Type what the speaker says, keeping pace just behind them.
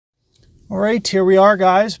All right, here we are,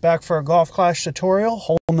 guys, back for a Golf Clash tutorial,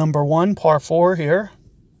 hole number 1, par 4 here.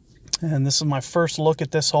 And this is my first look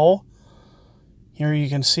at this hole. Here you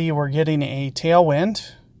can see we're getting a tailwind.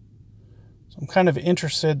 So I'm kind of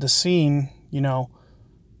interested to seeing,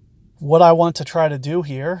 what I want to try to do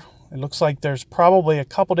here. It looks like there's probably a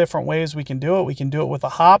couple different ways we can do it. We can do it with a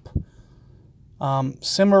hop.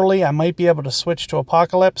 Similarly, I might be able to switch to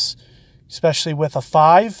Apocalypse, especially with a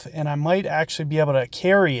 5, and I might actually be able to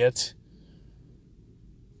carry it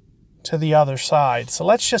to the other side. So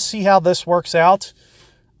let's just see how this works out.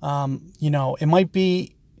 It might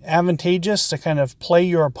be advantageous to kind of play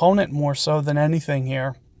your opponent more so than anything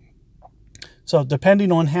here. So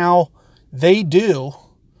depending on how they do,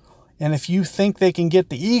 and if you think they can get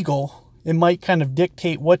the eagle, it might kind of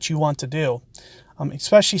dictate what you want to do.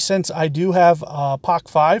 Especially since I do have POC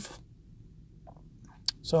 5.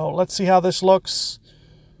 So let's see how this looks.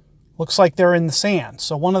 Looks like they're in the sand.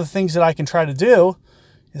 So one of the things that I can try to do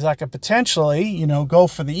is I could potentially, go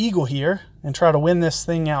for the eagle here and try to win this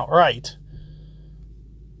thing outright.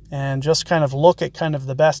 And just kind of look at kind of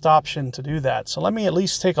the best option to do that. So let me at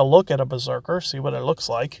least take a look at a berserker, see what it looks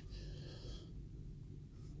like.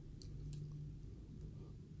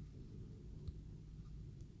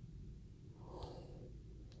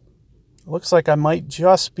 It looks like I might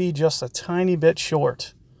just be a tiny bit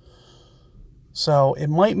short. So it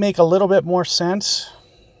might make a little bit more sense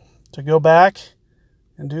to go back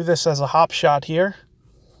and do this as a hop shot here.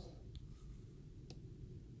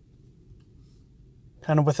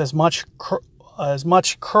 Kind of with as much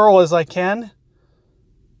curl as I can.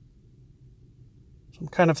 So I'm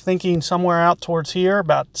kind of thinking somewhere out towards here,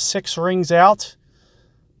 about 6 rings out.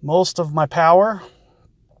 Most of my power.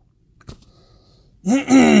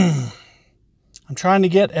 I'm trying to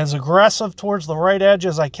get as aggressive towards the right edge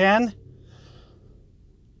as I can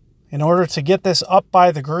in order to get this up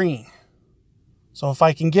by the green. So if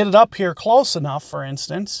I can get it up here close enough, for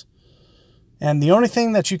instance, and the only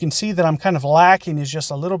thing that you can see that I'm kind of lacking is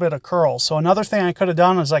just a little bit of curl. So another thing I could have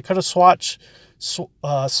done is I could have swapped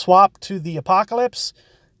to the Apocalypse,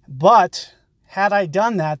 but had I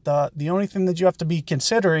done that, the only thing that you have to be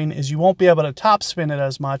considering is you won't be able to top spin it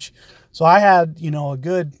as much. So I had, a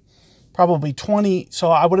good probably 20,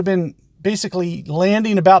 so I would have been basically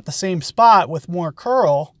landing about the same spot with more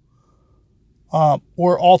curl.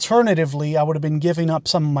 Or alternatively, I would have been giving up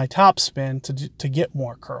some of my top spin to get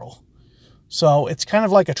more curl. So it's kind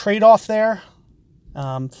of like a trade-off there.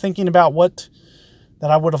 Thinking about what that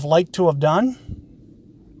I would have liked to have done.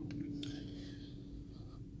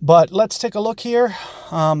 But let's take a look here.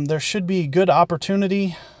 There should be good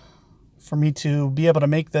opportunity for me to be able to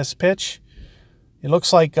make this pitch. It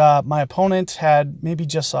looks like my opponent had maybe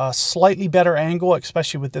just a slightly better angle,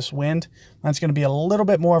 especially with this wind. Mine's going to be a little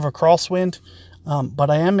bit more of a crosswind,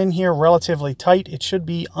 but I am in here relatively tight. It should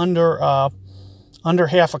be under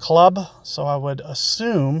half a club, so I would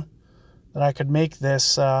assume that I could make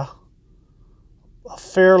this a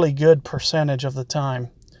fairly good percentage of the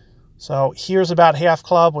time. So here's about half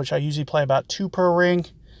club, which I usually play about 2 per ring.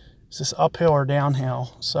 Is this uphill or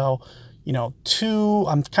downhill? So 2,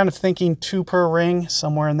 I'm kind of thinking 2 per ring,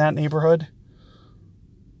 somewhere in that neighborhood.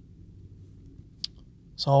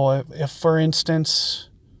 So if for instance,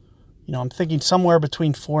 I'm thinking somewhere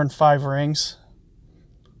between 4 and 5 rings.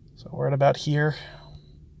 So we're at about here.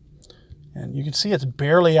 And you can see it's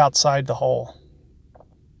barely outside the hole.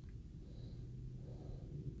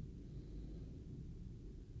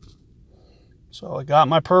 So I got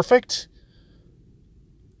my perfect.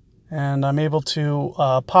 And I'm able to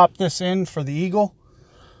pop this in for the eagle.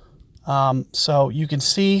 So you can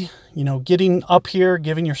see, getting up here,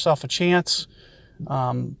 giving yourself a chance,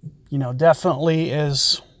 definitely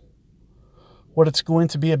is what it's going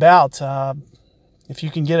to be about. If you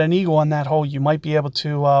can get an eagle on that hole, you might be able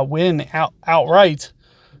to win outright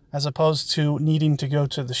as opposed to needing to go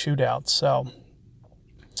to the shootout. So,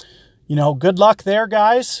 good luck there,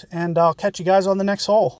 guys, and I'll catch you guys on the next hole.